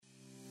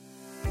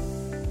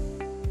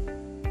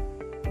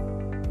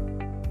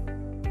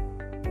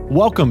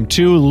Welcome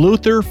to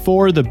Luther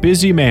for the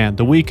Busy Man,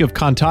 the week of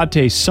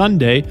Cantate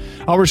Sunday.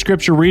 Our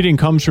scripture reading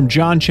comes from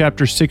John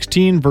chapter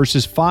 16,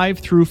 verses 5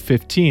 through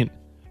 15.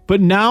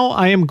 But now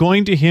I am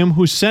going to him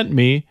who sent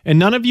me, and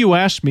none of you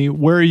asked me,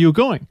 where are you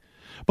going?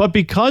 But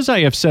because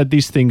I have said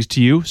these things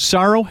to you,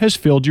 sorrow has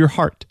filled your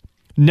heart.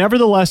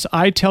 Nevertheless,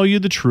 I tell you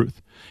the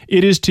truth.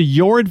 It is to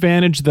your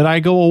advantage that I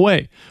go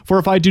away. For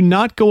if I do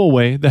not go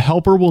away, the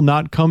Helper will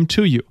not come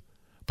to you.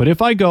 But if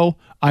I go,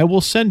 I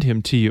will send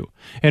him to you.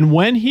 And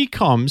when he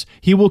comes,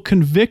 he will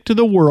convict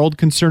the world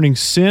concerning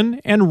sin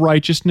and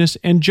righteousness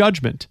and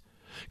judgment.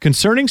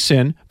 Concerning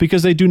sin,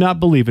 because they do not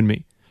believe in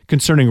me.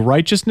 Concerning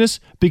righteousness,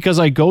 because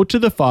I go to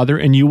the Father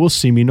and you will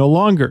see me no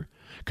longer.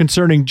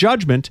 Concerning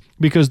judgment,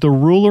 because the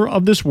ruler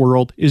of this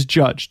world is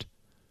judged.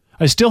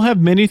 I still have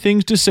many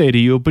things to say to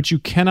you, but you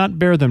cannot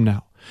bear them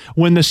now.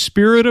 When the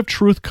Spirit of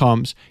truth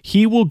comes,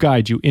 he will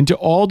guide you into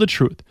all the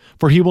truth,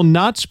 for he will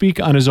not speak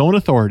on his own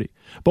authority,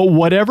 but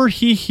whatever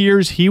he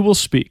hears he will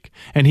speak,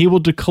 and he will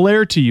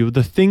declare to you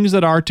the things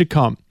that are to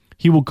come.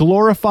 He will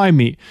glorify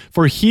me,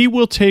 for he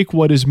will take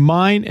what is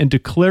mine and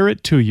declare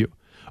it to you.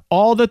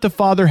 All that the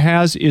Father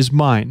has is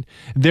mine.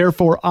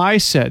 Therefore I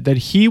said that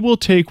he will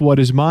take what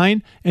is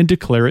mine and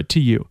declare it to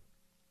you.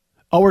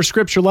 Our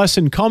scripture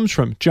lesson comes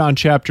from John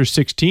chapter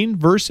 16,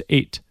 verse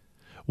 8.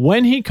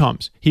 When he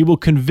comes, he will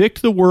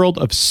convict the world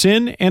of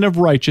sin and of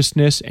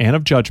righteousness and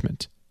of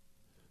judgment.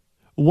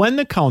 When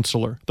the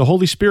Counselor, the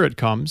Holy Spirit,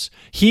 comes,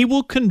 he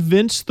will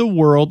convince the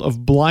world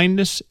of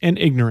blindness and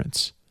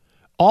ignorance.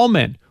 All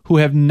men who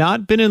have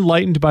not been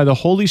enlightened by the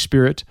Holy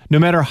Spirit, no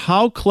matter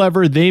how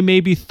clever they may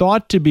be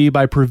thought to be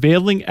by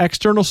prevailing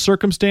external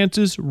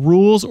circumstances,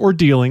 rules, or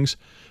dealings,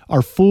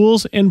 are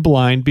fools and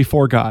blind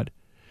before God.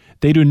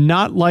 They do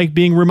not like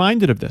being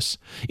reminded of this.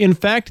 In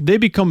fact, they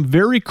become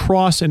very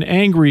cross and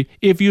angry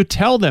if you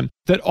tell them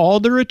that all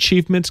their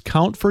achievements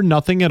count for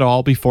nothing at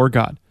all before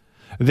God.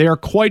 They are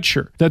quite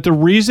sure that the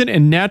reason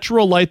and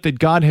natural light that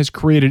God has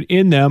created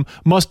in them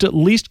must at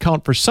least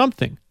count for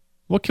something.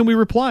 What can we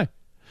reply?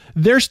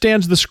 There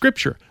stands the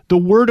Scripture, the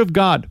Word of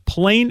God,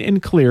 plain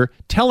and clear,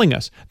 telling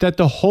us that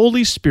the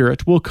Holy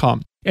Spirit will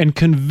come and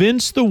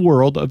convince the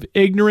world of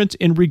ignorance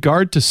in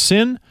regard to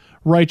sin,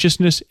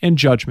 righteousness, and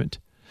judgment.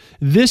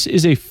 This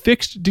is a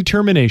fixed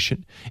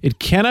determination. It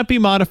cannot be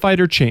modified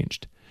or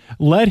changed.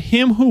 Let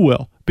him who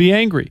will be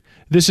angry.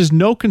 This is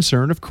no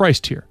concern of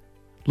Christ here.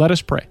 Let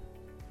us pray.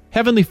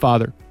 Heavenly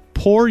Father,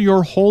 pour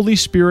your Holy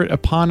Spirit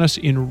upon us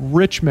in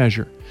rich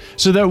measure,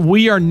 so that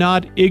we are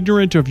not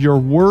ignorant of your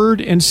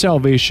word and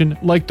salvation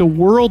like the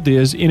world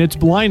is in its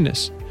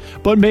blindness,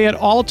 but may at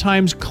all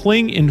times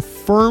cling in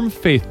firm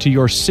faith to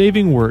your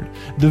saving word,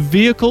 the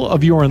vehicle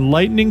of your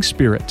enlightening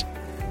Spirit.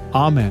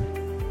 Amen.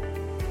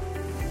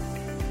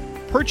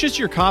 Purchase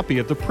your copy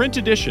of the print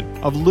edition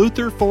of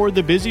Luther for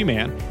the Busy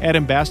Man at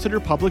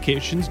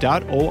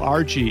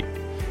ambassadorpublications.org.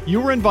 You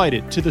are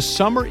invited to the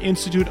Summer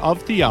Institute of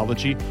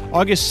Theology,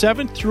 August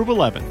 7th through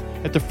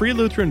 11th at the Free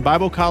Lutheran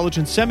Bible College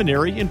and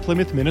Seminary in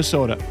Plymouth,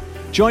 Minnesota.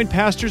 Join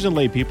pastors and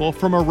laypeople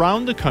from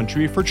around the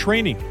country for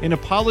training in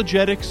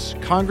apologetics,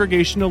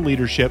 congregational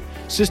leadership,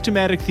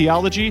 systematic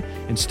theology,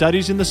 and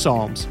studies in the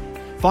Psalms.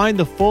 Find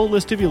the full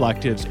list of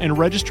electives and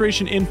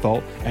registration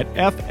info at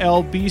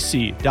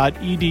flbc.edu/SIT.